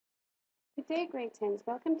Good day, grade 10s.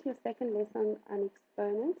 Welcome to your second lesson on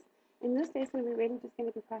exponents. In this lesson, we're really just going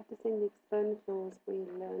to be practicing the exponent rules we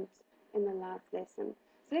learned in the last lesson.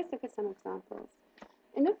 So let's look at some examples.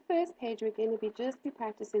 In the first page, we're going to be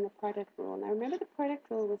practicing the product rule. Now remember, the product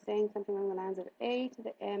rule was saying something along the lines of a to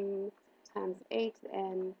the m times a to the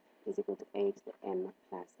n is equal to a to the m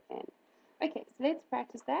plus n. Okay, so let's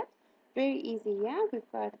practice that. Very easy here.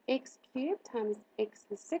 We've got x cubed times x to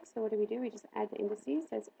the 6. So what do? We just add the indices.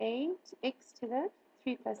 So it's a to x to the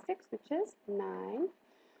 3 plus 6, which is 9.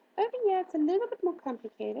 Over here, it's a little bit more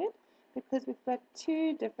complicated because we've got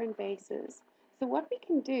two different bases. So what we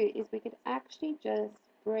can do is we could actually just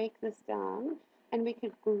break this down and we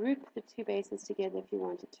could group the two bases together if you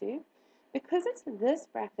wanted to. Because it's this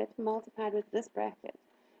bracket multiplied with this bracket,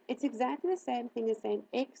 it's exactly the same thing as saying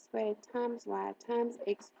x squared times y times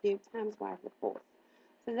x cubed times y to the fourth.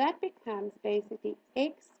 So that becomes basically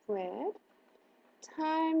x squared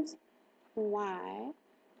times y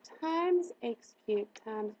times x cubed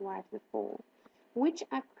times y to the 4, which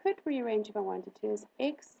I could rearrange if I wanted to as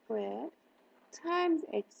x squared times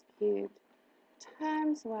x cubed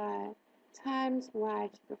times y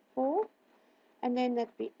to the 4, and then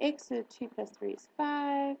that'd be x to the 2 plus 3 is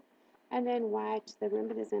 5, and then y to the,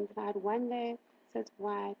 remember there's an implied 1 there, so it's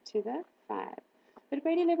y to the 5. But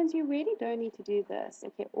grade 11s, you really don't need to do this,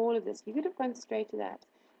 okay, all of this. You could have gone straight to that.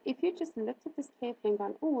 If you just looked at this carefully and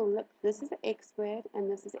gone, oh, well, look, this is the x squared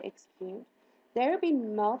and this is the x cubed, they will be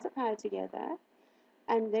multiplied together,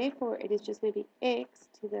 and therefore it is just going to be x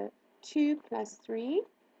to the 2 plus 3,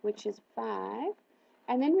 which is 5,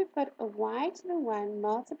 and then we've got a y to the 1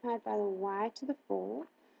 multiplied by the y to the 4,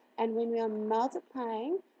 and when we are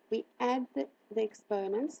multiplying, we add the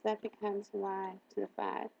exponents, that becomes y to the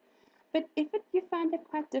 5. But if you find it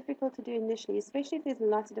quite difficult to do initially, especially if there's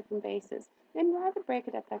lots of different bases, then rather break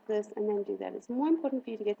it up like this and then do that. It's more important for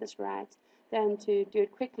you to get this right than to do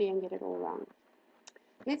it quickly and get it all wrong.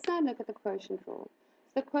 Let's now look at the quotient rule.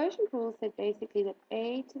 So the quotient rule said basically that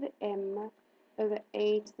a to the m over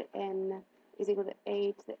a to the n is equal to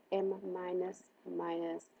a to the m minus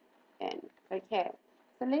n. Okay,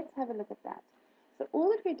 so let's have a look at that. So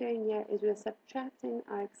all that we're doing here is we're subtracting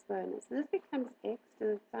our exponents. So this becomes x to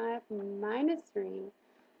the 5 minus 3,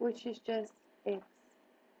 which is just x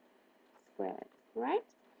squared, right?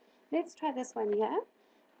 Let's try this one here.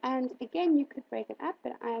 And again, you could break it up,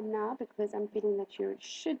 but I am now, because I'm feeling that you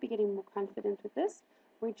should be getting more confident with this,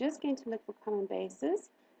 we're just going to look for common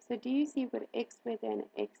bases. So do you see you've got x squared there and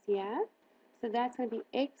x here? So that's going to be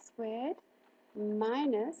x squared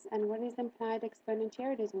minus, and what is the implied exponent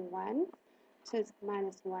here? It is 1. So it's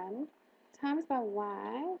minus 1 times by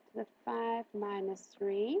y to the 5 minus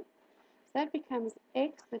 3. So that becomes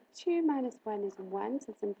x, the 2 minus 1 is 1, so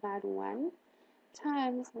it's implied 1,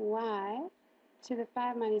 times y to the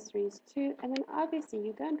 5 minus 3 is 2, and then obviously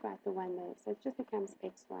you don't write the 1 there, so it just becomes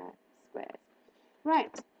xy squared.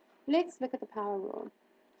 Right, let's look at the power rule.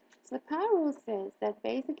 So the power rule says that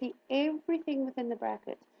basically everything within the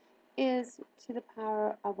bracket is to the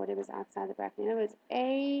power of whatever's outside the bracket. In other words,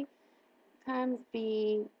 a times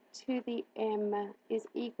b to the m is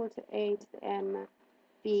equal to a to the m,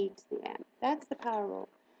 b to the m. That's the power rule.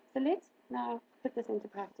 So let's now put this into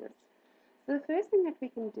practice. So the first thing that we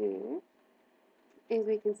can do is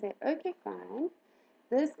we can say, okay, fine,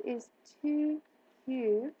 this is 2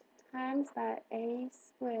 cubed times by a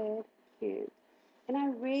squared cubed. And I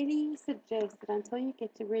really suggest that until you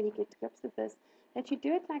get to really get to grips with this, that you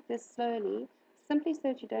do it like this slowly, simply so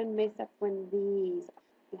that you don't mess up when these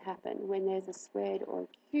happen, when there's a squared or a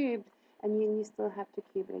cubed, and you still have to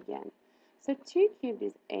cube it again. So 2 cubed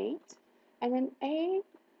is 8, and then a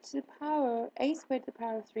to the power, a squared to the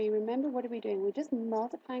power of 3, remember what are we doing? We're just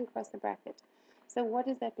multiplying across the bracket. So what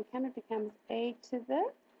does that become? It becomes a to the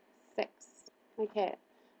 6. Okay,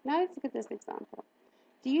 now let's look at this example.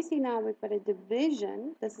 Do you see now we've got a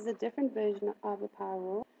division? This is a different version of the power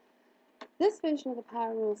rule. This version of the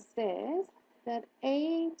power rule says that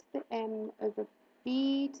a to the m over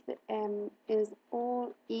b to the m is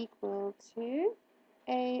all equal to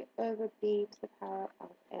a over b to the power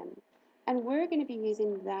of m. And we're going to be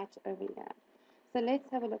using that over here. So let's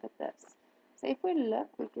have a look at this. So if we look,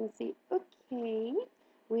 we can see, okay,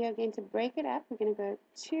 we are going to break it up. We're going to go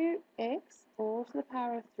 2x all to the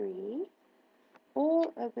power of 3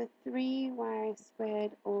 all over 3y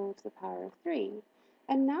squared all to the power of 3.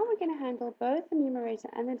 And now we're going to handle both the numerator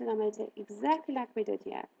and the denominator exactly like we did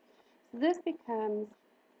here. So this becomes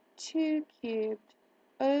 2 cubed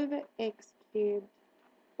over x cubed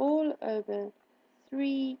all over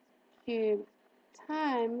 3 cubed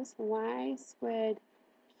times y squared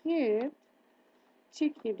cubed. 2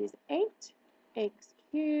 cubed is 8, x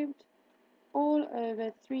cubed all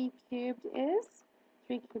over 3 cubed is,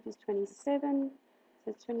 3 cubed is 27,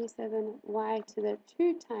 so it's 27 y to the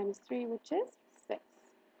 2 times 3, which is 6.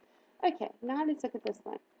 Okay, now let's look at this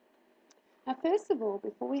one. Now first of all,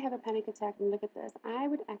 before we have a panic attack and look at this, I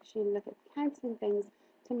would actually look at cancelling things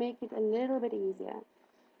to make it a little bit easier.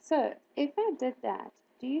 So if I did that,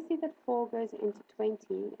 do you see that 4 goes into 20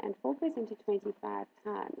 and 4 goes into 25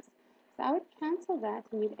 times? So I would cancel that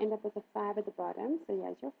and you'd end up with a 5 at the bottom, so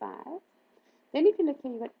here's your 5. Then if you look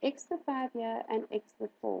here, you've got x to the 5 here and x to the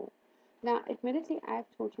 4. Now, admittedly, I've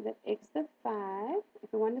taught you that x to the 5,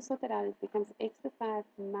 if we want to sort that out, it becomes x to the 5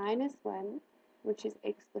 minus 1, which is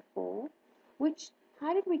x to the 4, which,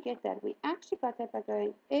 how did we get that? We actually got that by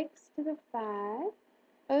going x to the 5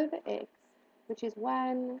 over x, which is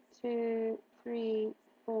 1, 2, 3,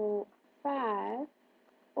 4, 5,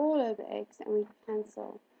 all over x, and we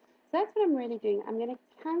cancel. So that's what I'm really doing. I'm going to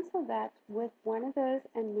cancel that with one of those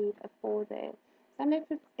and leave a 4 there. So I'm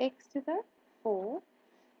left with x to the 4.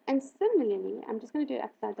 And similarly, I'm just going to do it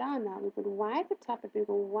upside down now. We've got y at the top, but we've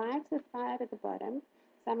got y to the 5 at the bottom.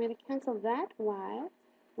 So I'm going to cancel that y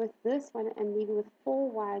with this one and leave it with 4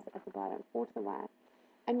 y's at the bottom, 4 to the y.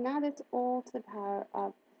 And now that's all to the power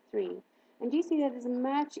of 3. And you see that is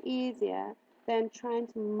much easier than trying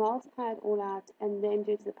to multiply it all out and then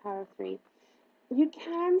do it to the power of 3. You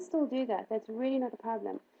can still do that. That's really not a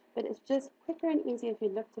problem. But it's just quicker and easier if you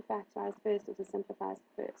look to factorize first or to simplify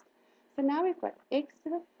first. So now we've got x to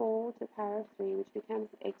the 4 to the power of 3, which becomes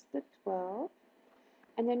x to the 12.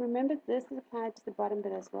 And then remember, this is applied to the bottom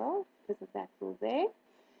bit as well, because of that rule there.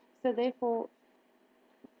 So therefore,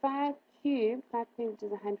 5 cubed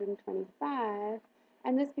is 125.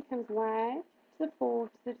 And this becomes y to the 4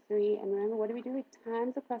 to the 3. And remember, what do we do? We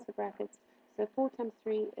times across the brackets. So 4 times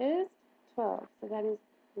 3 is 12. So that is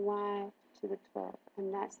y to the 12.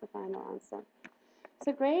 And that's the final answer.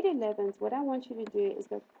 So grade 11s, what I want you to do is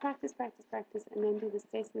go practice, practice, practice, and then do the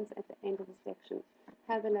assessments at the end of the section.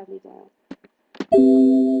 Have a lovely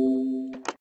day.